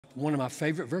one of my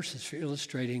favorite verses for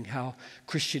illustrating how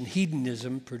Christian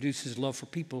hedonism produces love for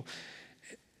people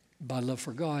by love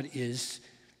for God is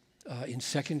in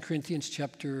 2 Corinthians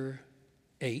chapter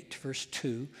 8, verse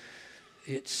 2.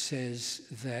 It says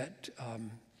that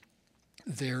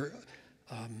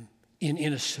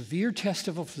in a severe test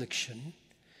of affliction,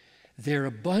 their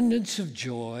abundance of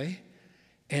joy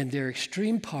and their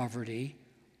extreme poverty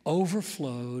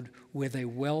overflowed with a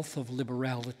wealth of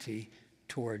liberality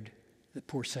toward the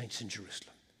poor saints in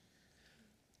Jerusalem.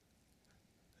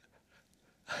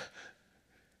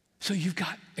 So you've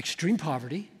got extreme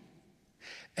poverty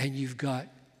and you've got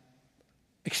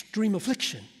extreme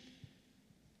affliction.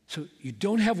 So you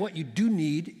don't have what you do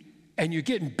need and you're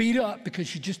getting beat up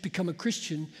because you just become a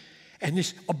Christian, and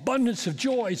this abundance of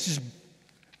joy is just,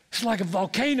 it's like a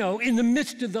volcano in the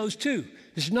midst of those two.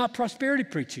 This is not prosperity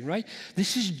preaching, right?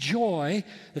 This is joy.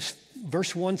 This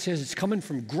verse 1 says it's coming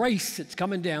from grace. It's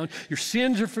coming down. Your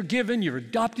sins are forgiven. You're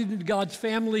adopted into God's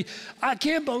family. I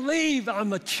can't believe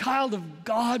I'm a child of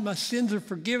God. My sins are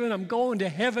forgiven. I'm going to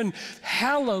heaven.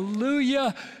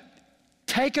 Hallelujah.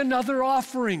 Take another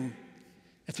offering.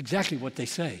 That's exactly what they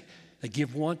say. They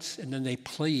give once and then they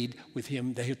plead with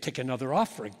him. They'll take another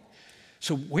offering.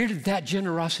 So where did that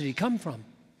generosity come from?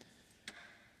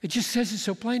 It just says it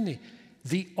so plainly.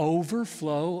 The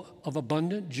overflow of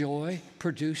abundant joy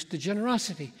produced the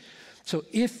generosity. So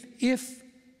if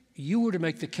you were to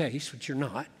make the case, which you're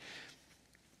not,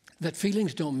 that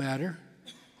feelings don't matter,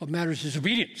 what matters is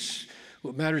obedience.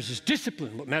 What matters is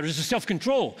discipline. What matters is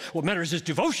self-control. What matters is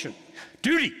devotion,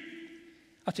 duty.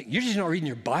 I think you're just not reading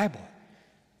your Bible.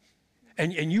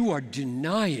 And you are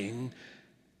denying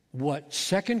what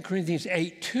 2 Corinthians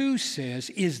 8:2 says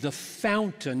is the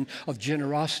fountain of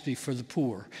generosity for the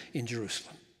poor in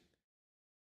Jerusalem.